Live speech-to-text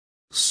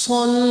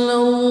صلى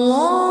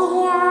الله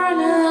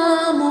على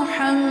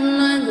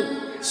محمد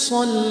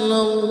صلى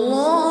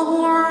الله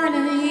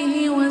عليه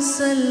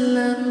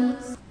وسلم.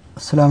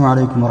 السلام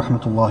عليكم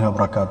ورحمة الله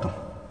وبركاته.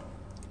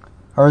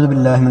 أعوذ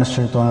بالله من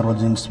الشيطان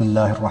الرجيم. بسم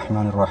الله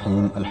الرحمن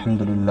الرحيم.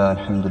 الحمد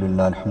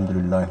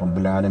لله رب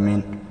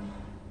العالمين.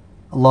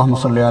 اللهم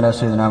صل على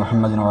سيدنا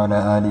محمد وعلى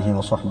آله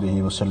وصحبه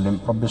وسلم.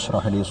 رب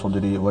اشرح لي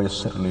صدري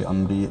ويسر لي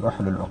أمري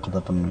واحلل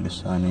عقدة من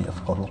لساني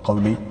يفقهوا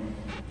قولي.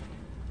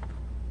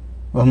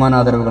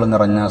 ബഹുമാനാദരവുകൾ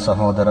നിറഞ്ഞ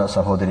സഹോദര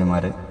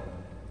സഹോദരിമാരെ,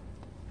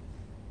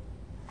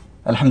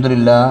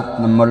 അൽഹംദുലില്ലാഹ്,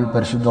 നമ്മൾ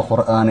പരിശുദ്ധ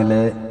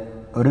ഖുർആനിലെ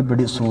ഒരു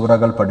പിടി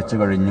സൂറകൾ പഠിച്ചു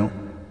കഴിഞ്ഞു.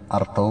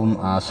 അർത്ഥവും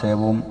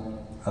ആശയവും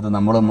അത്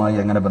നമ്മളുമായി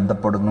എങ്ങനെ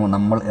ബന്ധപ്പെടുന്നു,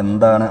 നമ്മൾ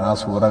എന്താണ് ആ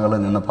സൂറകളിൽ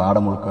നിന്ന്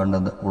പാഠം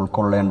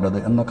ഉൾക്കൊള്ളേണ്ടത്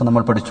എന്നൊക്കെ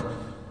നമ്മൾ പഠിച്ചു.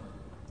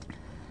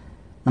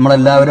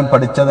 നമ്മളെല്ലാവരും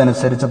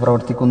പഠിച്ചതനുസരിച്ച്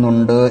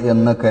പ്രവർത്തിക്കുന്നുണ്ട്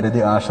എന്ന്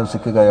കരുതി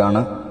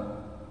ആശ്വസിക്കുകയാണ്.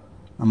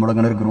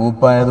 നമ്മളിങ്ങനെ ഒരു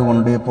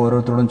ഗ്രൂപ്പായതുകൊണ്ട് ഇപ്പോൾ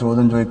ഓരോരുത്തരോടും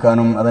ചോദ്യം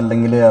ചോദിക്കാനും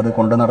അതല്ലെങ്കിൽ അത്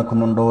കൊണ്ടു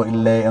നടക്കുന്നുണ്ടോ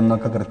ഇല്ലേ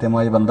എന്നൊക്കെ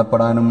കൃത്യമായി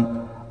ബന്ധപ്പെടാനും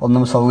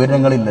ഒന്നും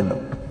സൗകര്യങ്ങളില്ലല്ലോ.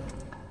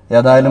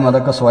 ഏതായാലും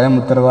അതൊക്കെ സ്വയം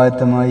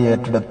ഉത്തരവാദിത്തമായി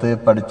ഏറ്റെടുത്ത്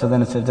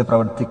പഠിച്ചതനുസരിച്ച്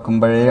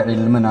പ്രവർത്തിക്കുമ്പോഴേ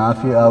ഇൽമ്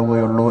നാഫി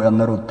ആവുകയുള്ളൂ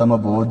എന്നൊരു ഉത്തമ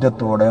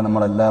ബോധ്യത്തോടെ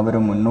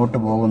നമ്മളെല്ലാവരും മുന്നോട്ട്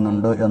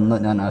പോകുന്നുണ്ട് എന്ന്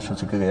ഞാൻ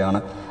ആശ്വസിക്കുകയാണ്.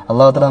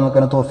 അല്ലാഹു തആല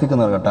നമുക്കതിനെ തൗഫീഖ്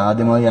നൽകട്ടെ.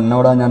 ആദ്യമായി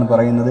എന്നോടാണ് ഞാൻ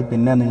പറയുന്നത്,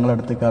 പിന്നെ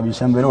നിങ്ങളടുത്തേക്ക് ആ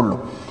വിഷയം വരുള്ളൂ.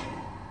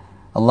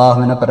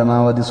 അള്ളാഹുവിനെ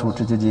പരമാവധി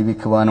സൂക്ഷിച്ച്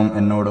ജീവിക്കുവാനും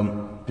എന്നോടും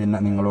പിന്നെ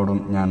നിങ്ങളോടും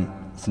ഞാൻ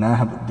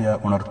സ്നേഹബുദ്ധിയ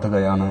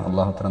ഉണർത്തുകയാണ്.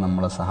 അല്ലാഹു തആല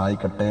നമ്മളെ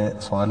സഹായിക്കട്ടെ,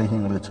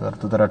 സ്വാലിഹീങ്ങളിൽ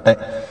ചേർത്തു തരട്ടെ.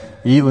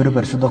 ഈ ഒരു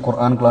പരിശുദ്ധ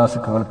ഖുർആൻ ക്ലാസ്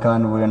കേൾക്കാൻ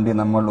വേണ്ടി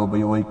നമ്മൾ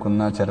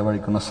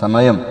ചെലവഴിക്കുന്ന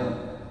സമയം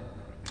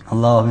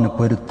അള്ളാഹുവിന്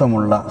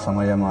പൊരുത്തമുള്ള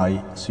സമയമായി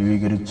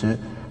സ്വീകരിച്ച്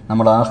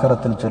നമ്മൾ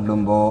ആഖിറത്തിൽ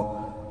ചെല്ലുമ്പോൾ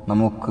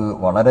നമുക്ക്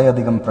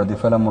വളരെയധികം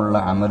പ്രതിഫലമുള്ള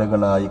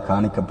അമലുകളായി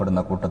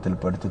കാണിക്കപ്പെടുന്ന കൂട്ടത്തിൽ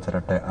പെടുത്തി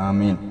തരട്ടെ.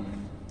 ആമീൻ.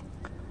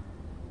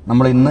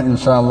 നമ്മൾ ഇന്ന്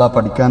ഇൻഷാ അല്ലാഹ്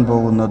പഠിക്കാൻ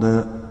പോകുന്നത്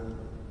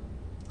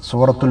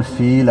സൂറത്തുൽ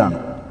ഫീലാണ്.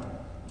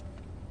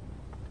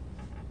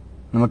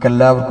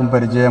 നമുക്കെല്ലാവർക്കും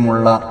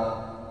പരിചയമുള്ള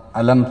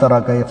അലം തറ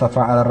കൈഫ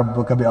ഫഅല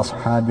റബ്ബുക ബി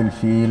അസ്ഹാബിൽ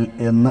ഫീൽ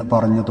എന്ന്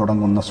പറഞ്ഞു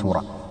തുടങ്ങുന്ന സൂറ.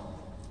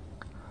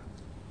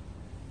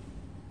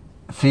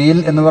 ഫീൽ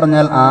എന്ന്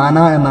പറഞ്ഞാൽ ആന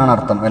എന്നാണ്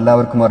അർത്ഥം,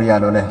 എല്ലാവർക്കും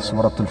അറിയാലോ അല്ലെ.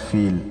 സൂറത്തുൽ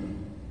ഫീൽ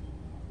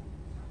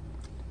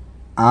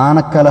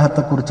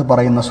ആനക്കലഹത്തെക്കുറിച്ച്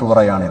പറയുന്ന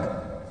സൂറയാണിത്.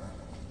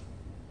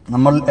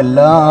 നമ്മൾ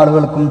എല്ലാ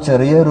ആളുകൾക്കും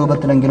ചെറിയ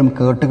രൂപത്തിലെങ്കിലും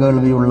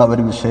കേട്ടുകേൾവിയുള്ള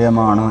ഒരു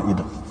വിഷയമാണ്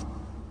ഇത്.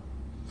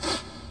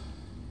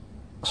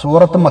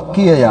 സൂറത്ത്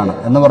മക്കിയയാണ്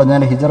എന്ന്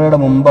പറഞ്ഞാൽ ഹിജറയുടെ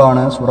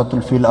മുമ്പാണ്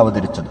സൂറത്തുൽ ഫീൽ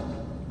അവതരിച്ചത്.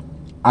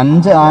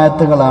 5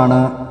 ആയത്തുകളാണ്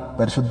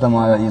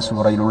പരിശുദ്ധമായ ഈ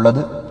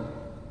സൂറയിലുള്ളത്.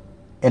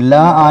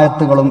 എല്ലാ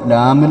ആയത്തുകളും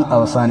ലാമിൽ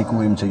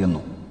അവസാനിക്കുകയും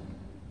ചെയ്യുന്നു.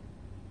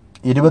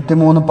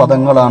 23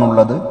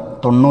 പദങ്ങളാണുള്ളത്.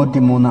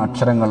 93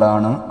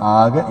 അക്ഷരങ്ങളാണ്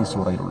ആകെ ഈ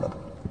സൂറയിലുള്ളത്.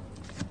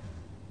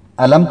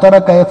 അലം തറ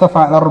കൈഫ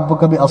ഫഅല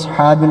റബ്ബുക ബി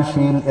അസ്ഹാബിൽ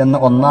ഫീൽ എന്ന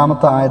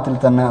ഒന്നാമത്തെ ആയത്തിൽ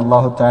തന്നെ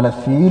അല്ലാഹു തആല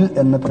ഫീൽ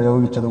എന്ന്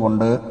പ്രയോഗിച്ചത്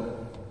കൊണ്ട്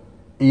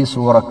ഈ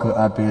സൂറക്ക്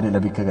ആ പേര്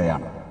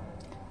ലഭിക്കുകയാണ്.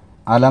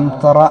 അലം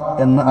തറ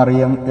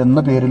എന്ന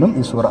പേരിലും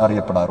ഈ സൂറ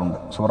അറിയപ്പെടാറുണ്ട്.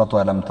 സൂറത്തു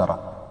അലം തറ,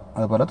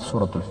 അതുപോലെ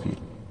സൂറത്തുൽ ഫീൽ.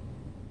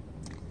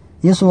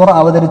 ഈ സൂറ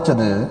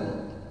അവതരിച്ചത്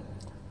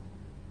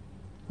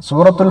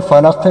സൂറത്തുൽ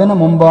ഫലഖിന്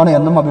മുമ്പാണ്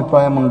എന്നും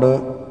അഭിപ്രായമുണ്ട്.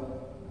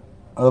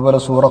 അതുപോലെ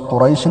സൂറത്ത്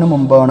ഖുറൈശിന്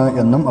മുമ്പാണ്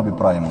എന്നും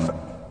അഭിപ്രായമുണ്ട്.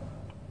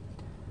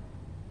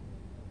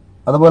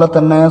 അതുപോലെ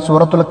തന്നെ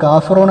സൂറത്തുൽ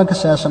കാഫിറൂനക്ക്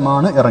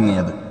ശേഷമാണ്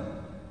ഇറങ്ങിയത്.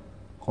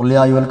 ഖുൽ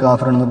യാ അയ്യുഹൽ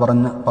കാഫിറൂൻ എന്ന്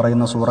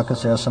പറയുന്ന സൂറയ്ക്ക്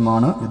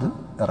ശേഷമാണ് ഇത്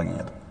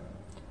ഇറങ്ങിയത്.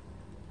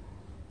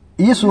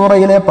 ഈ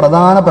സൂറയിലെ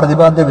പ്രധാന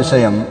പ്രതിപാദ്യ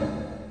വിഷയം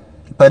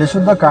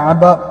പരിശുദ്ധ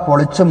കഅബ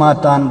പൊളിച്ചു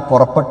മാറ്റാൻ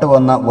പുറപ്പെട്ടു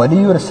വന്ന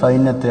വലിയൊരു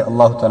സൈന്യത്തെ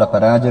അല്ലാഹു തആല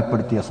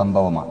പരാജയപ്പെടുത്തിയ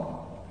സംഭവമാണ്.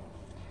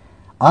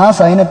 ആ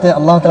സൈന്യത്തെ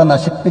അല്ലാഹു തആല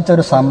നശിപ്പിച്ച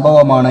ഒരു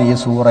സംഭവമാണ് ഈ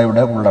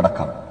സൂറയുടെ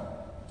ഉള്ളടക്കം.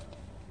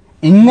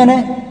 ഇങ്ങനെ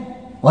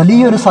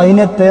വലിയൊരു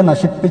സൈന്യത്തെ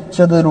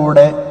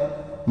നശിപ്പിച്ചതിലൂടെ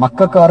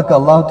മക്കക്കാർക്ക്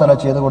അല്ലാഹു തആല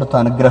ചെയ്തു കൊടുത്ത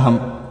അനുഗ്രഹം,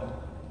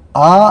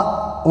 ആ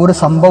ഒരു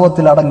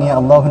സംഭവത്തിൽ അടങ്ങിയ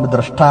അള്ളാഹുവിന്റെ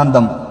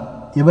ദൃഷ്ടാന്തം,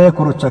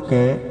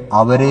 ഇവയെക്കുറിച്ചൊക്കെ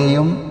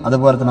അവരെയും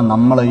അതുപോലെ തന്നെ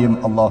നമ്മളെയും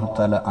അല്ലാഹു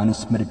തആല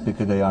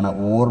അനുസ്മരിപ്പിക്കുകയാണ്,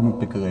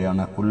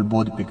 ഓർമ്മിപ്പിക്കുകയാണ്,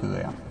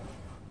 ഉത്ബോധിപ്പിക്കുകയാണ്.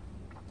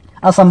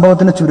 ആ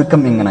സംഭവത്തിന്റെ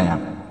ചുരുക്കം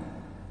ഇങ്ങനെയാണ്.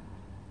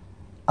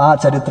 ആ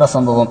ചരിത്ര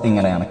സംഭവം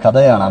ഇങ്ങനെയാണ്,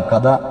 കഥയാണ്. ആ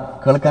കഥ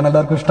കേൾക്കാൻ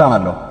എല്ലാവർക്കും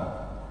ഇഷ്ടമാണല്ലോ.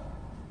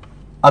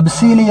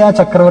 അബ്സീനിയ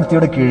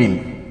ചക്രവർത്തിയുടെ കീഴിൽ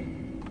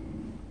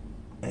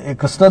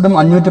ക്രിസ്തുവർഷം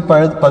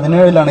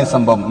 517 ഈ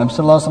സംഭവം. നബി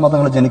സല്ലല്ലാഹു അലൈഹി വസല്ലം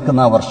തങ്ങൾ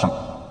ജനിക്കുന്ന ആ വർഷം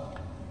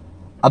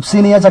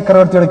അബ്സീനിയ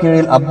ചക്രവർത്തിയുടെ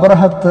കീഴിൽ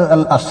അബ്രഹത്ത്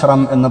അൽ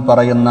അഷ്റം എന്ന്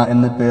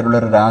പേരുള്ള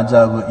ഒരു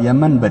രാജാവ്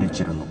യമൻ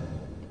ഭരിച്ചിരുന്നു.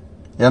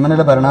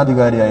 യമനിലെ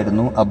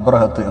ഭരണാധികാരിയായിരുന്നു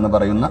അബ്രഹത്ത് എന്ന്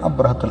പറയുന്ന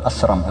അബ്രഹത്ത് അൽ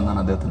അഷ്റം എന്നാണ്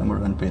അദ്ദേഹത്തിന്റെ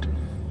മുഴുവൻ പേര്.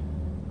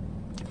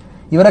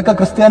 ഇവരൊക്കെ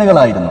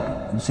ക്രിസ്ത്യാനികളായിരുന്നു.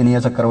 അബ്സീനിയ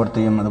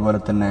ചക്രവർത്തിയും അതുപോലെ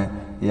തന്നെ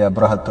ഈ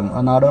അബ്രഹത്തും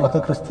ആ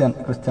നാടുകളൊക്കെ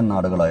ക്രിസ്ത്യൻ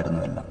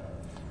നാടുകളായിരുന്നു എല്ലാം.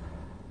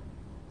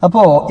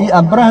 അപ്പോ ഈ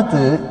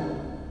അബ്രഹത്ത്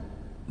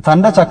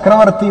തന്റെ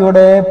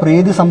ചക്രവർത്തിയുടെ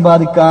പ്രീതി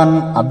സമ്പാദിക്കാൻ,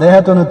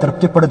 അദ്ദേഹത്തെ ഒന്ന്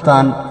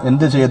തൃപ്തിപ്പെടുത്താൻ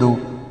എന്ത് ചെയ്തു?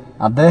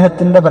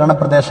 അദ്ദേഹത്തിന്റെ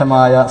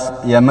ഭരണപ്രദേശമായ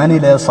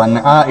യമനിലെ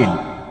സൻആയിൽ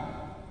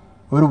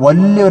ഒരു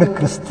വലിയൊരു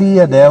ക്രിസ്തീയ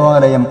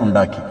ദേവാലയം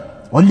ഉണ്ടാക്കി.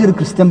 വലിയൊരു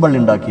ക്രിസ്ത്യൻ പള്ളി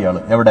ഉണ്ടാക്കിയ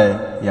ആള്. എവിടെ?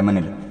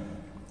 യമനിൽ.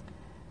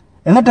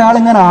 എന്നിട്ട്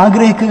ആളിങ്ങനെ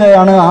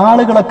ആഗ്രഹിക്കുകയാണ്,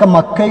 ആളുകളൊക്കെ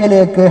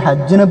മക്കയിലേക്ക്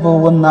ഹജ്ജിന്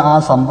പോകുന്ന ആ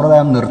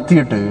സമ്പ്രദായം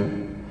നിർത്തിയിട്ട്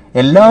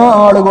എല്ലാ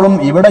ആളുകളും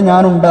ഇവിടെ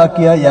ഞാൻ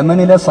ഉണ്ടാക്കിയ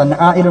യമനിലെ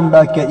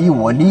സൻആയിലുണ്ടാക്കിയ ഈ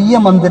വലിയ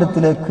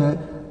മന്ദിരത്തിലേക്ക്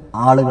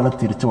ആളുകൾ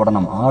തിരിച്ചു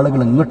വിടണം, ആളുകൾ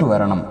ഇങ്ങോട്ട്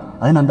വരണം,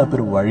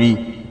 അതിനെന്താത്തൊരു വഴി.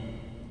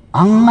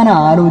 അങ്ങനെ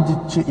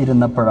ആലോചിച്ച്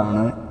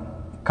ഇരുന്നപ്പോഴാണ്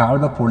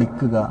കഅബ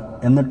പൊളിക്കുക,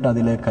 എന്നിട്ട്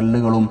അതിലെ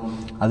കല്ലുകളും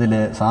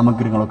അതിലെ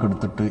സാമഗ്രികളൊക്കെ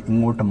എടുത്തിട്ട്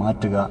ഇങ്ങോട്ട്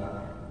മാറ്റുക,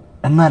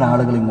 എന്നാൽ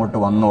ആളുകൾ ഇങ്ങോട്ട്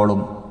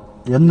വന്നോളും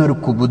എന്നൊരു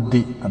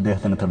കുബുദ്ധി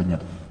അദ്ദേഹത്തിന്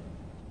തെളിഞ്ഞത്.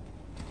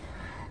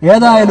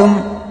 ഏതായാലും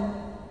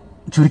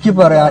ചുരുക്കി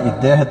പറയാ,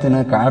 ഇദ്ദേഹത്തിന്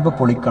കഅബ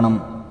പൊളിക്കണം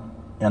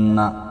എന്ന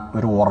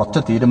ഒരു ഉറച്ച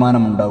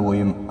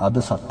തീരുമാനമുണ്ടാവുകയും അത്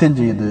സത്യം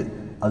ചെയ്ത്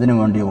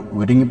അതിനുവേണ്ടി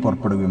ഒരുങ്ങി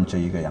പുറപ്പെടുകയും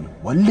ചെയ്യുകയാണ്.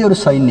 വലിയൊരു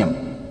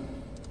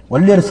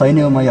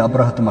സൈന്യവുമായി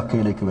അബ്രഹത്ത്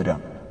മക്കയിലേക്ക്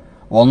വരികയാണ്.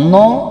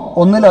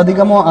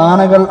 ഒന്നിലധികമോ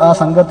ആനകൾ ആ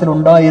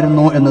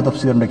സംഘത്തിലുണ്ടായിരുന്നു എന്ന്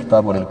തഫ്സീറിന്റെ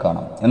കിതാബുകളിൽ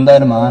കാണാം.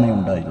 എന്തായാലും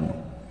ആനയുണ്ടായിരുന്നു.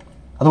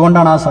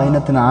 അതുകൊണ്ടാണ് ആ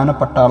സൈന്യത്തിന്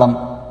ആനപ്പട്ടാളം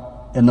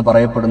എന്ന്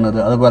പറയപ്പെടുന്നത്.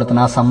 അതുപോലെ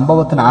തന്നെ ആ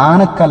സംഭവത്തിന്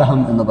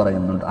ആനക്കലഹം എന്ന്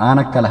പറയുന്നുണ്ട്.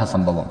 ആനക്കലഹ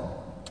സംഭവം,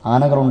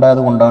 ആനകൾ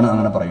ഉണ്ടായത് കൊണ്ടാണ്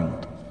അങ്ങനെ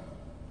പറയുന്നത്.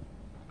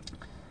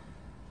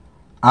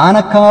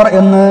 ആനക്കാർ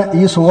എന്ന്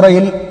ഈ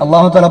സൂറയിൽ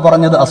അല്ലാഹു തആല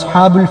പറഞ്ഞത്,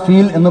 അസ്ഹാബുൽ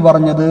ഫീൽ എന്ന്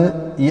പറഞ്ഞത്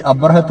ഈ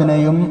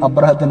അബ്രഹത്തിനെയും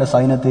അബ്രഹത്തിന്റെ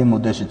സൈന്യത്തെയും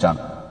ഉദ്ദേശിച്ചാണ്.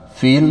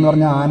 ഫീൽ എന്ന്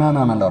പറഞ്ഞാൽ ആന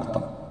എന്നാണല്ലോ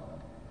അർത്ഥം.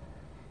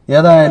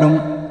 ഏതായാലും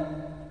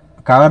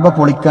കഅബ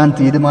പൊളിക്കാൻ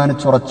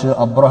തീരുമാനിച്ചുറച്ച്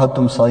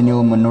അബ്രഹത്തും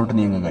സൈന്യവും മുന്നോട്ട്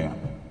നീങ്ങുകയാണ്.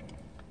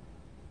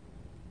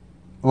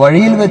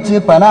 വഴിയിൽ വെച്ച്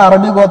പല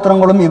അറബി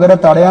ഗോത്രങ്ങളും ഇവരെ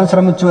തടയാൻ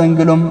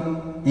ശ്രമിച്ചുവെങ്കിലും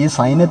ഈ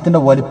സൈന്യത്തിന്റെ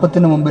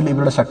വലിപ്പത്തിന് മുമ്പിൽ,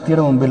 ഇവരുടെ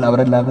ശക്തിയുടെ മുമ്പിൽ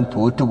അവരെല്ലാവരും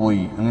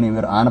തോറ്റുപോയി. അങ്ങനെ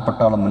ഇവർ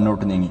ആനപ്പട്ടാളം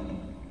മുന്നോട്ട് നീങ്ങി.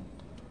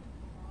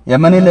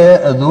 യമനിലെ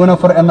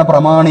ദൂനഫർ എന്ന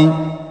പ്രമാണി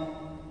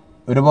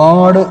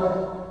ഒരുപാട്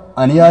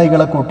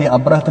അനുയായികളെ കൂട്ടി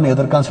അബ്രഹത്തിനെ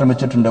എതിർക്കാൻ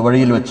ശ്രമിച്ചിട്ടുണ്ട്.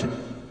 വഴിയിൽ വെച്ച്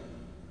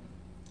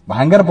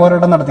ഭയങ്കര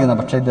പോരാട്ടം നടത്തിയെന്ന്,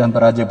 പക്ഷേ ഇദ്ദേഹം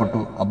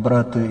പരാജയപ്പെട്ടു.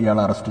 അബ്രഹത്ത്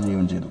ഇയാളെ അറസ്റ്റ്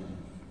ചെയ്യുകയും ചെയ്തു.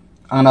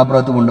 അങ്ങനെ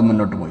അബ്രഹത്ത് വീണ്ടും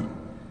മുന്നോട്ട് പോയി.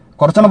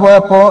 കുറച്ചെണ്ണം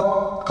പോയപ്പോൾ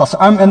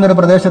ഖസ്ആം എന്നൊരു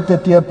പ്രദേശത്ത്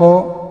എത്തിയപ്പോൾ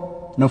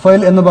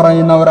നുഫൈൽ എന്ന്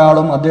പറയുന്ന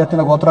ഒരാളും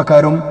അദ്ദേഹത്തിന്റെ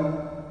ഗോത്രക്കാരും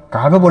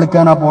കഅബ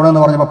പൊളിക്കാനാ പോണെന്ന്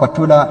പറഞ്ഞപ്പോൾ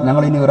പറ്റൂല,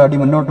 ഞങ്ങൾ ഇനി ഒരടി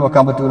മുന്നോട്ട്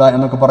വെക്കാൻ പറ്റൂല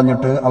എന്നൊക്കെ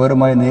പറഞ്ഞിട്ട്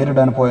അവരുമായി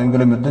നേരിടാൻ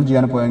പോയെങ്കിലും യുദ്ധം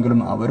ചെയ്യാൻ പോയെങ്കിലും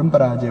അവരും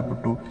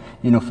പരാജയപ്പെട്ടു.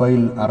 ഈ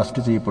നുഫൈൽ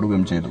അറസ്റ്റ്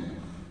ചെയ്യപ്പെടുകയും ചെയ്തു.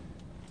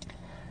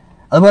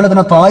 അതുപോലെ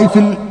തന്നെ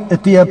തായിഫിൽ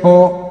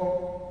എത്തിയപ്പോൾ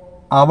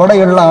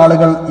അവിടെയുള്ള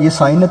ആളുകൾ ഈ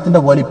സൈന്യത്തിന്റെ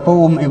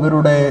വലിപ്പവും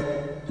ഇവരുടെ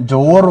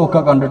ജോറും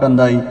ഒക്കെ കണ്ടിട്ട്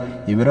എന്തായി,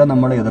 ഇവരെ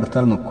നമ്മളെ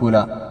എതിർത്താൽ നിൽക്കൂല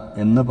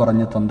എന്ന്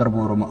പറഞ്ഞ്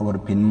തന്ത്രപൂർവ്വം അവർ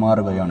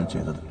പിന്മാറുകയാണ്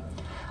ചെയ്തത്.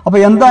 അപ്പൊ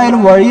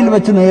എന്തായാലും വഴിയിൽ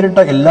വെച്ച് നേരിട്ട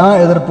എല്ലാ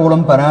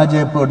എതിർപ്പുകളും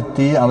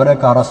പരാജയപ്പെടുത്തി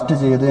അവരൊക്കെ അറസ്റ്റ്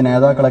ചെയ്ത്,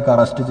 നേതാക്കളൊക്കെ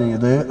അറസ്റ്റ്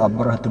ചെയ്ത്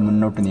അബ്രഹത്ത്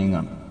മുന്നോട്ട്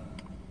നീങ്ങാണ്.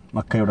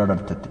 മക്കയുടെ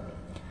അടുത്തെത്തി.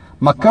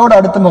 മക്കയുടെ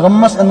അടുത്ത്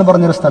മുഹമ്മസ് എന്ന്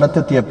പറഞ്ഞൊരു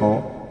സ്ഥലത്തെത്തിയപ്പോൾ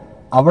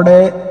അവിടെ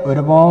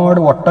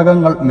ഒരുപാട്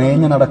ഒട്ടകങ്ങൾ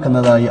മേഞ്ഞു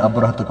നടക്കുന്നതായി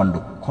അബ്രഹത്ത് കണ്ടു.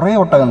 കുറേ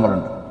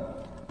ഒട്ടകങ്ങളുണ്ട്.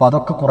 അപ്പൊ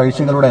അതൊക്കെ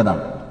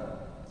ഖുറൈശികളുടേതാണ്.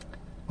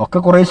 ഒക്കെ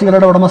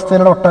ഖുറൈശികളുടെ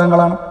ഉടമസ്ഥരുടെ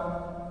ഒട്ടകങ്ങളാണ്.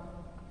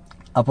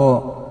 അപ്പോ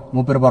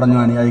മൂപ്പർ പറഞ്ഞു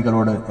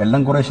അനുയായികളോട്,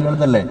 എല്ലാം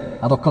ഖുറൈശികളുടേതല്ലേ,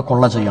 അതൊക്കെ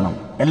കൊള്ള ചെയ്യണം,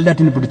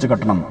 എല്ലാറ്റിനും പിടിച്ചു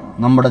കെട്ടണം,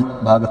 നമ്മുടെ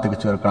ഭാഗത്തേക്ക്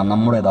ചേർക്കണം,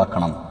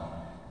 നമ്മുടേതാക്കണം.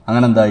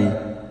 അങ്ങനെ എന്തായി,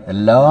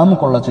 എല്ലാം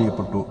കൊള്ള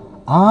ചെയ്യപ്പെട്ടു.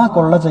 ആ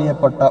കൊള്ള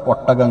ചെയ്യപ്പെട്ട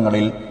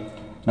ഒട്ടകങ്ങളിൽ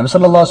നബി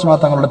സല്ലല്ലാഹു അലൈഹി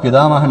വസല്ലം തങ്ങളുടെ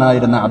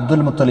പിതാമഹനായിരുന്ന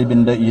അബ്ദുൽ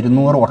മുത്തലിബിന്റെ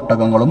 200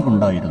 ഒട്ടകങ്ങളും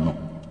ഉണ്ടായിരുന്നു.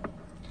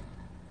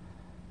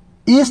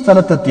 ഈ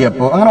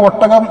സ്ഥലത്തെത്തിയപ്പോൾ അങ്ങനെ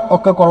ഒട്ടകം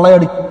ഒക്കെ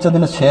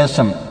കൊള്ളയടിച്ചതിന്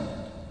ശേഷം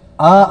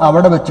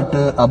അവിടെ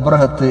വെച്ചിട്ട്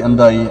അബ്രഹത്ത്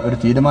എന്തായി, ഒരു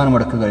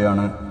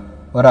തീരുമാനമെടുക്കുകയാണ്.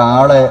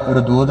 ഒരാളെ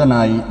ഒരു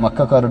ദൂതനായി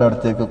മക്കക്കാരുടെ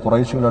അടുത്തേക്ക്,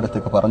 ഖുറൈശികളുടെ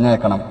അടുത്തേക്ക്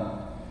പറഞ്ഞയക്കണം.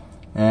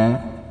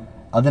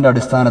 അതിന്റെ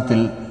അടിസ്ഥാനത്തിൽ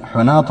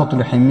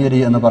ഹുനാത്തുൽ ഹിമ്യരി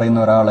എന്ന് പറയുന്ന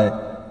ഒരാളെ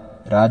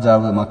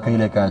രാജാവ്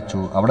മക്കയിലേക്ക്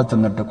അയച്ചു. അവിടെ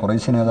ചെന്നിട്ട്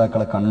ഖുറൈശി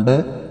നേതാക്കളെ കണ്ട്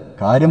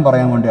കാര്യം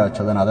പറയാൻ വേണ്ടി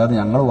അയച്ചതാണ്. അതായത്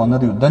ഞങ്ങൾ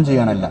വന്നത് യുദ്ധം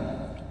ചെയ്യാനല്ല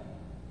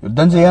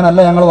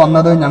ഞങ്ങൾ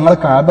വന്നത്, ഞങ്ങൾ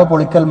കഅബ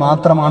പൊളിക്കൽ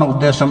മാത്രമാണ്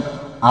ഉദ്ദേശം.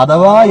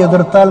 അഥവാ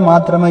എതിർത്താൽ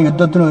മാത്രമേ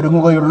യുദ്ധത്തിന്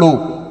ഒരുങ്ങുകയുള്ളൂ,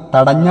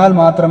 തടഞ്ഞാൽ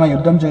മാത്രമേ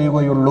യുദ്ധം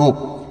ചെയ്യുകയുള്ളൂ.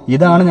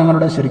 ഇതാണ്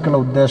ഞങ്ങളുടെ ശരിക്കുള്ള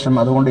ഉദ്ദേശം.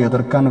 അതുകൊണ്ട്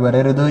എതിർക്കാൻ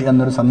വരരുത്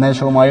എന്നൊരു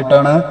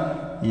സന്ദേശവുമായിട്ടാണ്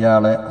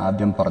ഇയാളെ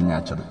ആദ്യം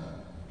പറഞ്ഞയച്ചത്.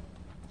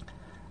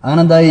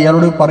 അങ്ങനെ എന്തായി,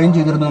 ഇയാളോട് പറയും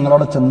ചെയ്തിരുന്നു,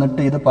 നിങ്ങളവിടെ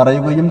ചെന്നിട്ട് ഇത്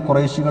പറയുകയും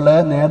ഖുറൈശികളെ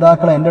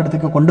നേതാക്കളെ എൻ്റെ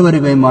അടുത്തേക്ക്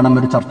കൊണ്ടുവരികയും വേണം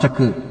ഒരു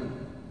ചർച്ചക്ക്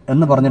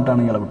എന്ന്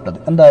പറഞ്ഞിട്ടാണ് ഇയാളെ വിട്ടത്.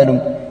 എന്തായാലും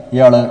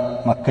ഇയാള്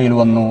മക്കയിൽ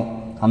വന്നു.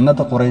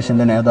 അന്നത്തെ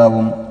ഖുറൈശിന്റെ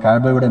നേതാവും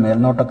കഅബയുടെ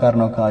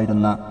മേൽനോട്ടക്കാരനൊക്കെ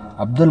ആയിരുന്ന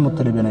അബ്ദുൽ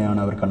മുത്തലിബിനെയാണ്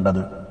അവർ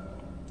കണ്ടത്.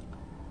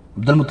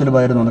 അബ്ദുൽ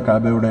മുത്തലിബായിരുന്നു അന്ന്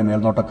കഅബയുടെ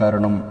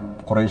മേൽനോട്ടക്കാരനും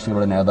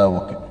ഖുറൈശികളുടെ നേതാവും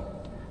ഒക്കെ.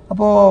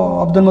 അപ്പോൾ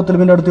അബ്ദുൽ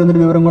മുത്തലിബിന്റെ അടുത്ത് നിന്നൊരു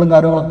വിവരങ്ങളും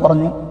കാര്യങ്ങളൊക്കെ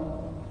പറഞ്ഞു.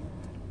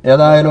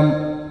 ഏതായാലും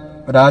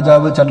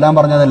രാജാവ് ചെല്ലാൻ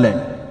പറഞ്ഞതല്ലേ,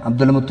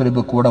 അബ്ദുൽ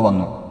മുത്തലിബ് കൂടെ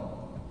വന്നു.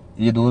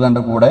 ഈ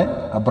ദൂതന്റെ കൂടെ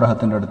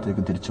അബ്രഹത്തിന്റെ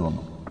അടുത്തേക്ക് തിരിച്ചു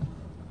വന്നു.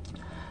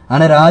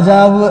 അങ്ങനെ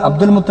രാജാവ്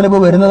അബ്ദുൽ മുത്തലിബ്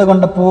വരുന്നത്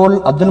കണ്ടപ്പോൾ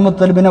അബ്ദുൽ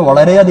മുത്തലിബിനെ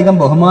വളരെയധികം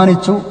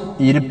ബഹുമാനിച്ചു.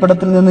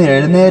 ഇരിപ്പിടത്തിൽ നിന്ന്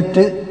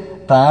എഴുന്നേറ്റ്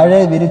താഴെ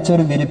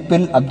വിരിച്ചൊരു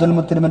വിരിപ്പിൽ അബ്ദുൽ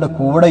മുത്തലിബിന്റെ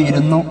കൂടെ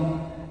ഇരുന്നു.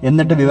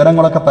 എന്നിട്ട്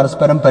വിവരങ്ങളൊക്കെ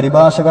പരസ്പരം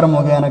പരിഭാഷകർ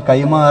മുഖേന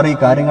കൈമാറി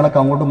കാര്യങ്ങളൊക്കെ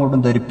അങ്ങോട്ടും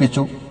ഇങ്ങോട്ടും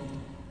ധരിപ്പിച്ചു.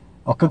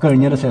 ഒക്കെ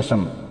കഴിഞ്ഞതിന് ശേഷം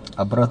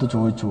അബ്രഹത്ത്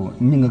ചോദിച്ചു,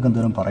 ഇനി നിങ്ങൾക്ക്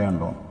എന്തെങ്കിലും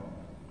പറയാനുണ്ടോ?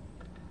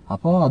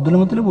 അപ്പോൾ അബ്ദുൽ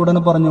മുത്തലിബ്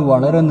ഉടനെ പറഞ്ഞു,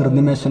 വളരെ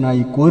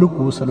നിർനിമേഷനായി ഒരു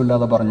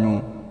കൂസലില്ലാതെ പറഞ്ഞു,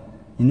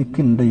 എനിക്ക്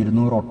എൻ്റെ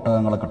 200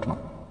 ഒട്ടകങ്ങളെ കിട്ടണം,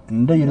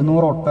 എൻ്റെ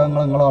 200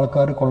 ഒട്ടകങ്ങൾ നിങ്ങളെ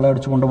ആൾക്കാർ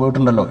കൊള്ളയടിച്ചു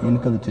കൊണ്ടുപോയിട്ടുണ്ടല്ലോ,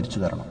 എനിക്കത് തിരിച്ചു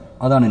തരണം,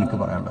 അതാണ് എനിക്ക്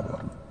പറയാനുള്ളത്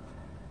പറഞ്ഞു.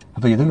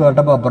 അപ്പോൾ ഇത്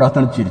കേട്ടപ്പോൾ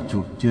അബ്രാഹത്തിന്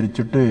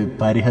ചിരിച്ചിട്ട്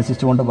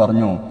പരിഹസിച്ചുകൊണ്ട്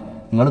പറഞ്ഞു,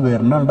 നിങ്ങൾ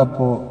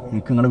വരുന്നുണ്ടപ്പോൾ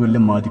എനിക്ക് നിങ്ങൾ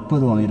വലിയ മതിപ്പ്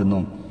തോന്നിയിരുന്നു,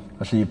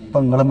 പക്ഷെ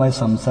ഇപ്പം നിങ്ങളുമായി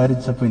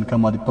സംസാരിച്ചപ്പോൾ എനിക്ക് ആ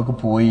മതിപ്പൊക്കെ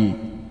പോയി.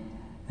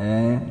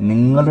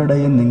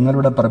 നിങ്ങളുടെയും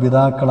നിങ്ങളുടെ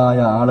പ്രപിതാക്കളായ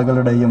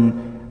ആളുകളുടെയും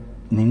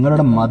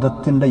നിങ്ങളുടെ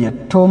മതത്തിൻ്റെ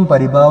ഏറ്റവും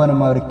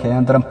പരിഭാവനമായ ഒരു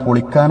കേന്ദ്രം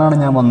പൊളിക്കാനാണ്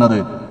ഞാൻ വന്നത്.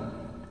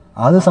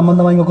 അത്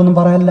സംബന്ധമായി നിങ്ങൾക്കൊന്നും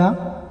പറയല്ല.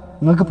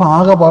 നിങ്ങൾക്ക് ഇപ്പോൾ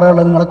ആകെ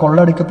പറയാനുള്ളത് നിങ്ങളെ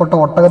കൊള്ളയടിക്കപ്പെട്ട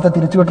ഒട്ടകത്തെ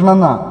തിരിച്ചു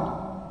കിട്ടണമെന്നാ.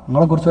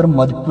 നിങ്ങളെക്കുറിച്ച് ഒരു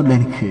മതിപ്പില്ല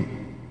എനിക്ക്.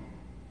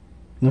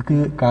 നിങ്ങൾക്ക്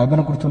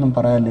കാബിനെ കുറിച്ചൊന്നും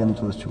പറയാനില്ലേ എന്ന്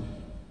ചോദിച്ചു.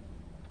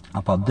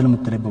 അപ്പോൾ അബ്ദുൽ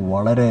മുത്തലിബ്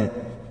വളരെ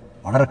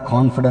വളരെ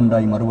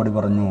കോൺഫിഡൻ്റായി മറുപടി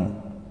പറഞ്ഞു,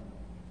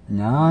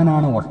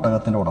 ഞാനാണ്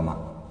ഒട്ടകത്തിൻ്റെ ഉടമ.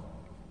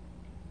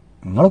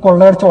 നിങ്ങൾ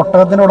കൊള്ളയടിച്ച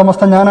ഒട്ടകത്തിൻ്റെ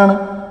ഉടമസ്ഥൻ ഞാനാണ്.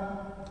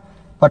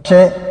 പക്ഷേ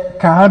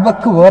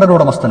കാബക്ക് വേറൊരു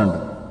ഉടമസ്ഥനുണ്ട്,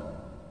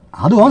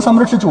 അതും അവൻ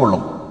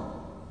സംരക്ഷിച്ചുകൊള്ളും.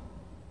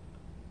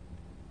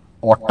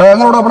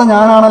 ഒട്ടകങ്ങളുടെ അവിടെ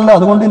ഞാനാണല്ലോ,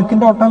 അതുകൊണ്ട്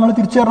എനിക്കെൻ്റെ ഒട്ടകങ്ങൾ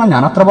തിരിച്ചു തരണം,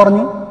 ഞാൻ അത്ര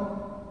പറഞ്ഞു.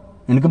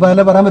 എനിക്ക്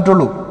പല പറയാൻ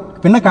പറ്റുള്ളൂ.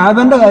 പിന്നെ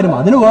കാബൻ്റെ കാര്യം,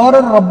 അതിന്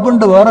വേറൊരു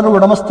റബ്ബുണ്ട്, വേറൊരു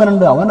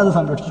ഉടമസ്ഥനുണ്ട്, അവൻ അത്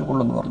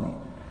സംരക്ഷിച്ചുകൊള്ളുമെന്ന് പറഞ്ഞു.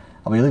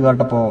 അപ്പോൾ ഇത്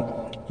കേട്ടപ്പോൾ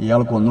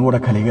ഇയാൾക്ക് ഒന്നുകൂടെ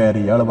കലി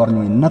കയറി. ഇയാൾ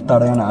പറഞ്ഞു, ഇന്നെ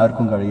തടയാൻ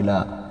ആർക്കും കഴിയില്ല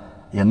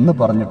എന്ന്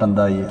പറഞ്ഞിട്ട്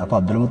എന്തായി. അപ്പോൾ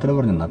അബ്ദുൽ മുത്തലിബ്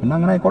പറഞ്ഞു, എന്നാൽ പിന്നെ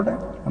അങ്ങനെ ആയിക്കോട്ടെ,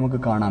 നമുക്ക്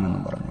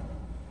കാണാമെന്നും പറഞ്ഞു.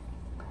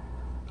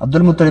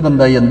 അബ്ദുൽ മുത്തലിബ്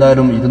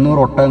എന്തായാലും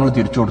 200 ഒട്ടകങ്ങൾ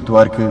തിരിച്ചു കൊടുത്തു.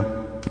 ആർക്ക്?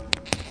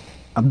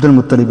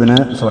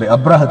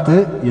 അബ്രഹത്ത്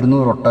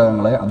 200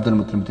 ഒട്ടകങ്ങളെ അബ്ദുൽ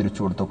മുത്തലിബ്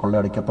തിരിച്ചു കൊടുത്തു.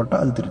 കൊള്ളയടിക്കപ്പെട്ട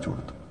അത് തിരിച്ചു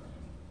കൊടുത്തു.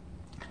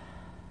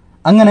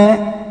 അങ്ങനെ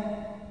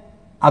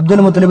അബ്ദുൽ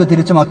മുത്തലിബ്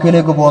തിരിച്ച്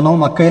മക്കയിലേക്ക് പോന്നു.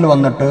 മക്കയിൽ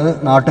വന്നിട്ട്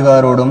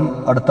നാട്ടുകാരോടും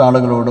അടുത്ത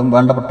ആളുകളോടും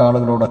വേണ്ടപ്പെട്ട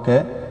ആളുകളോടൊക്കെ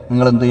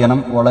നിങ്ങൾ എന്ത് ചെയ്യണം,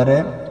 വളരെ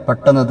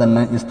പെട്ടെന്ന്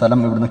തന്നെ ഈ സ്ഥലം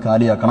ഇവിടുന്ന്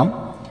കാലിയാക്കണം,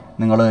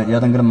 നിങ്ങൾ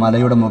ഏതെങ്കിലും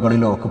മലയുടെ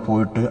മുകളിലോ ഒക്കെ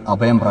പോയിട്ട്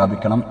അഭയം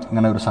പ്രാപിക്കണം,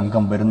 ഇങ്ങനെ ഒരു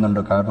സംഘം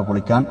വരുന്നുണ്ട് കഅബ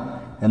പൊളിക്കാൻ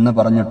എന്ന്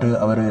പറഞ്ഞിട്ട്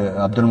അവർ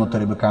അബ്ദുൽ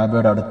മുത്തലിബ്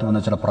കഅബയുടെ അടുത്ത്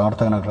വന്ന് ചില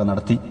പ്രാർത്ഥനകളൊക്കെ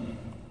നടത്തി,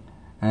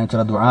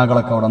 ചില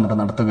ദുആകളൊക്കെ അവിടെ വന്നിട്ട്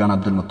നടത്തുകയാണ്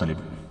അബ്ദുൽ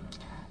മുത്തലിബ്.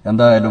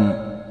 എന്തായാലും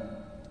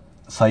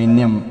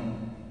സൈന്യം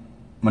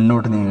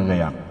മുന്നോട്ട്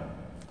നീങ്ങുകയാണ്.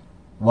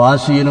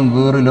 വാശിയിലും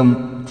വീറിലും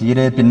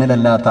തീരെ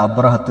പിന്നിലല്ലാത്ത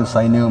അബ്രഹത്ത്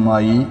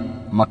സൈന്യവുമായി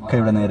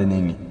മക്കയുടെ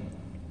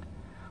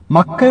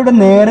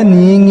നേരെ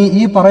നീങ്ങി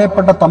ഈ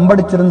പറയപ്പെട്ട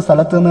തമ്പടിച്ചിരുന്ന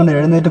സ്ഥലത്ത് നിന്ന്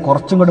എഴുന്നേറ്റ്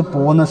കുറച്ചും കൂടെ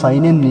പോകുന്ന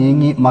സൈന്യം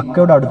നീങ്ങി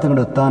മക്കയുടെ അടുത്ത്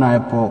കൊണ്ട്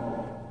എത്താനായപ്പോൾ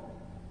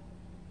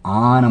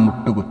ആന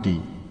മുട്ടുകുത്തി.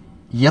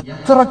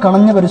 എത്ര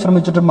കണഞ്ഞ്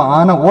പരിശ്രമിച്ചിട്ടും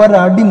ആന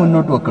ഒരടി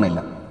മുന്നോട്ട് വെക്കണില്ല.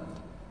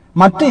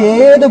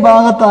 മറ്റേത്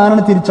ഭാഗത്ത് ആന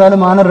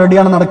തിരിച്ചാലും ആന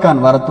റെഡിയാണ് നടക്കാൻ,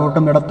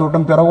 വലത്തോട്ടും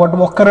ഇടത്തോട്ടും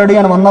പിറകോട്ടും ഒക്കെ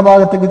റെഡിയാണ്. വന്ന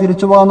ഭാഗത്തേക്ക്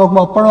തിരിച്ചു പോകാൻ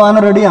നോക്കുമ്പോൾ അപ്പോഴും ആന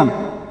റെഡിയാണ്.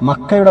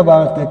 മക്കയുടെ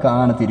ഭാഗത്തേക്ക്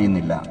ആന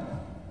തിരിയുന്നില്ല.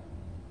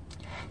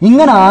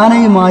 ഇങ്ങനെ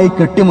ആനയുമായി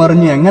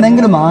കെട്ടിമറിഞ്ഞ്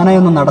എങ്ങനെങ്കിലും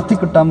ആനയൊന്ന് നടത്തി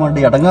കിട്ടാൻ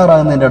വേണ്ടി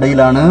അടങ്ങാറാകുന്നതിൻ്റെ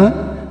ഇടയിലാണ്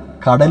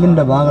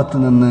കടലിന്റെ ഭാഗത്ത്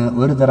നിന്ന്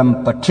ഒരു തരം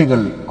പക്ഷികൾ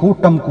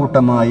കൂട്ടം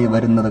കൂട്ടമായി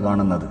വരുന്നത്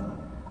കാണുന്നത്.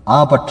 ആ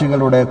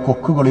പക്ഷികളുടെ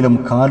കൊക്കുകളിലും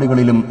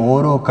കാലുകളിലും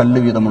ഓരോ കല്ല്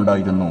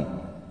വീതമുണ്ടായിരുന്നു.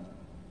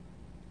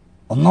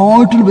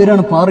 ഒന്നായിട്ടിൽ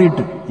വരികയാണ്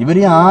പാറിയിട്ട്.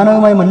 ഇവര്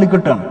ആനവുമായി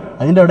മല്ലിക്കെട്ടാണ്.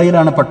 അതിൻ്റെ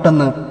ഇടയിലാണ്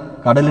പെട്ടെന്ന്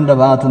കടലിന്റെ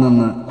ഭാഗത്ത്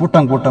നിന്ന്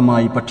കൂട്ടം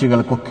കൂട്ടമായി പക്ഷികൾ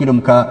കൊക്കിലും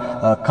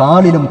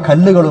കാലിലും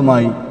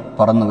കല്ലുകളുമായി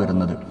പറന്നു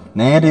വരുന്നത്.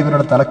 നേരെ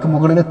ഇവരുടെ തലക്ക്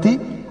മുകളിലെത്തി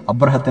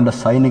അബ്രഹത്തിന്റെ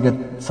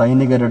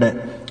സൈനികരുടെ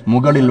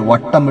മുകളിൽ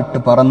വട്ടമിട്ട്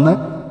പറന്ന്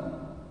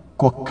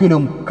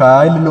കൊക്കിലും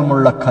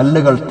കാലിലുമുള്ള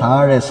കല്ലുകൾ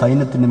താഴെ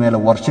സൈന്യത്തിന് മേലെ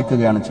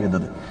വർഷിക്കുകയാണ്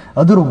ചെയ്തത്.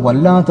 അതൊരു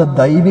വല്ലാത്ത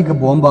ദൈവിക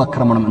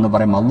ബോംബാക്രമണം എന്ന്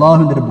പറയും.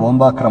 അള്ളാഹുവിൻ്റെ ഒരു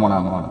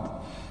ബോംബാക്രമണമാണത്.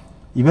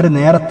 ഇവർ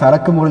നേരെ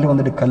തലക്ക് മുകളിൽ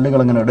വന്നിട്ട് കല്ലുകൾ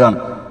ഇങ്ങനെ ഇടുകയാണ്.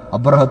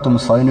 അബ്രഹത്തും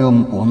സൈന്യവും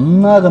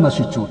ഒന്നാകെ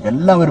നശിച്ചു,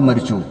 എല്ലാവരും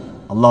മരിച്ചു.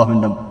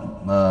 അള്ളാഹുവിൻ്റെ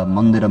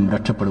മന്ദിരം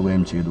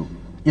രക്ഷപ്പെടുകയും ചെയ്തു.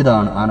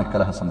 ഇതാണ്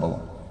ആനക്കലഹ സംഭവം.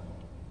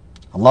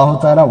 അള്ളാഹു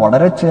താല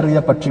വളരെ ചെറിയ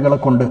പക്ഷികളെ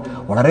കൊണ്ട്,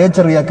 വളരെ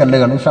ചെറിയ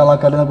കല്ലുകൾ, ഇൻഷാ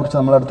അല്ലാഹ് കല്ലിനെ കുറിച്ച്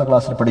നമ്മൾ അടുത്ത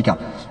ക്ലാസ്സിൽ പഠിക്കാം,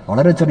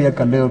 വളരെ ചെറിയ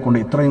കല്ലുകൾ കൊണ്ട്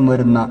ഇത്രയും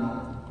വരുന്ന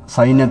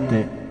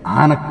സൈന്യത്തെ,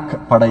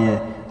 ആനപ്പടയെ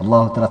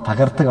അള്ളാഹു താല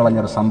തകർത്ത്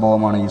കളഞ്ഞൊരു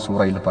സംഭവമാണ് ഈ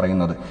സൂറയിൽ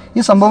പറയുന്നത്. ഈ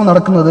സംഭവം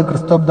നടക്കുന്നത്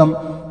ക്രിസ്തബ്ദം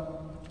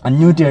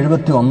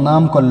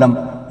 571 കൊല്ലം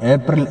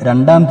ഏപ്രിൽ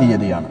 2-ാം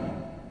തീയതിയാണ്.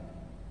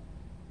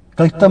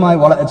 കൃത്യമായി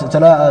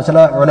ചില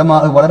ഉലമാ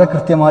വളരെ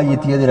കൃത്യമായി ഈ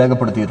തീയതി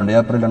രേഖപ്പെടുത്തിയിട്ടുണ്ട്.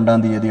 ഏപ്രിൽ 2-ാം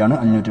തീയതിയാണ്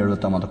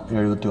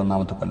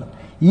 571 കൊല്ലം.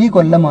 ഈ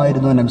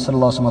കൊല്ലമായിരുന്നു നബി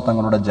സല്ലല്ലാഹു അലൈഹി വസല്ലം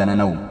തങ്ങളുടെ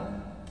ജനനവും,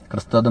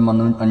 ക്രിസ്തബ്ദം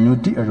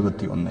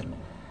 571.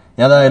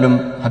 ഏതായാലും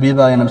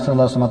ഹബീബായ നബി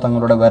സല്ലല്ലാഹു അലൈഹി വസല്ലം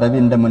തങ്ങളുടെ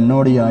വരവിന്റെ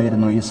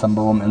മുന്നോടിയായിരുന്നു ഈ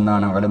സംഭവം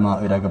എന്നാണ് ഉലമാ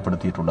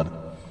രേഖപ്പെടുത്തിയിട്ടുള്ളത്.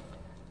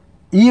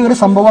 ഈ ഒരു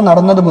സംഭവം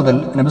നടന്നത് മുതൽ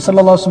നബി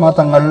സല്ലല്ലാഹു അലൈഹി വസല്ലം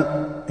തങ്ങൾ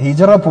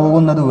ഹിജ്റ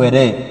പോകുന്നത്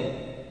വരെ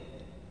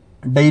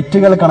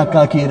ഡേറ്റുകൾ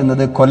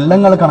കണക്കാക്കിയിരുന്നത്,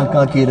 കൊല്ലങ്ങൾ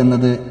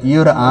കണക്കാക്കിയിരുന്നത് ഈ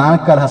ഒരു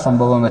ആനക്കലഹ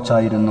സംഭവം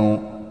വെച്ചായിരുന്നു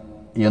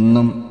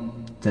എന്നും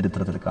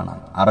ചരിത്രത്തിൽ കാണാം.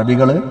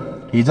 അറബികൾ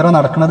ഹിജ്റ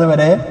നടക്കുന്നത്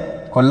വരെ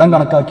കൊല്ലം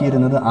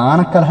കണക്കാക്കിയിരുന്നത്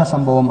ആനക്കലഹ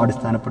സംഭവം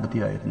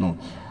അടിസ്ഥാനപ്പെടുത്തിയായിരുന്നു.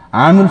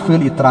 ആനുൽ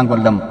ഫീൽ ഇത്രാം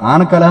കൊല്ലം,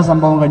 ആനക്കലഹ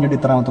സംഭവം കഴിഞ്ഞിട്ട്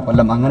ഇത്രാമത്തെ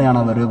കൊല്ലം, അങ്ങനെയാണ്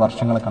അവർ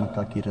വർഷങ്ങളെ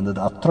കണക്കാക്കിയിരുന്നത്.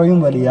 അത്രയും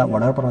വലിയ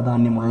വളരെ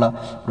പ്രാധാന്യമുള്ള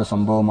ഒരു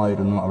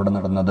സംഭവമായിരുന്നു അവിടെ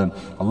നടന്നത്.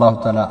 അല്ലാഹു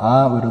തആല ആ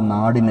ഒരു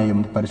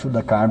നാടിനെയും പരിശുദ്ധ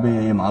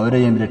കഅബയെയും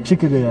അവരെയും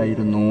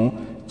രക്ഷിക്കുകയായിരുന്നു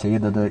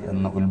ചെയ്തത്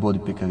എന്ന്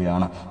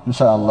ഉത്ബോധിപ്പിക്കുകയാണ്.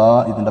 ഇൻഷാ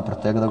അല്ലാഹ് ഇതിന്റെ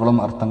പ്രത്യേകതകളും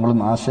അർത്ഥങ്ങളും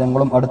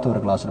ആശയങ്ങളും അടുത്ത ഒരു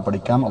ക്ലാസ്സിൽ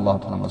പഠിക്കാം. അല്ലാഹു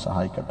തആല നമ്മളെ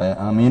സഹായിക്കട്ടെ.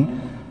 ആമീൻ.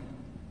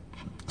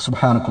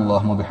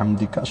 സുബ്ഹാനക്കല്ലാഹുമ്മ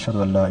ബിഹംദിക അഷ്ഹദു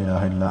അൻ ലാ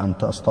ഇലാഹ ഇല്ലാ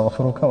അൻത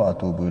അസ്തഗ്ഫിറുക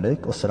വഅതൂബു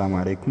ഇലൈക്. വസ്സലാമു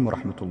അലൈക്കും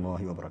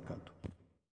വറഹ്മത്തുള്ളാഹി വബറകാതുഹു.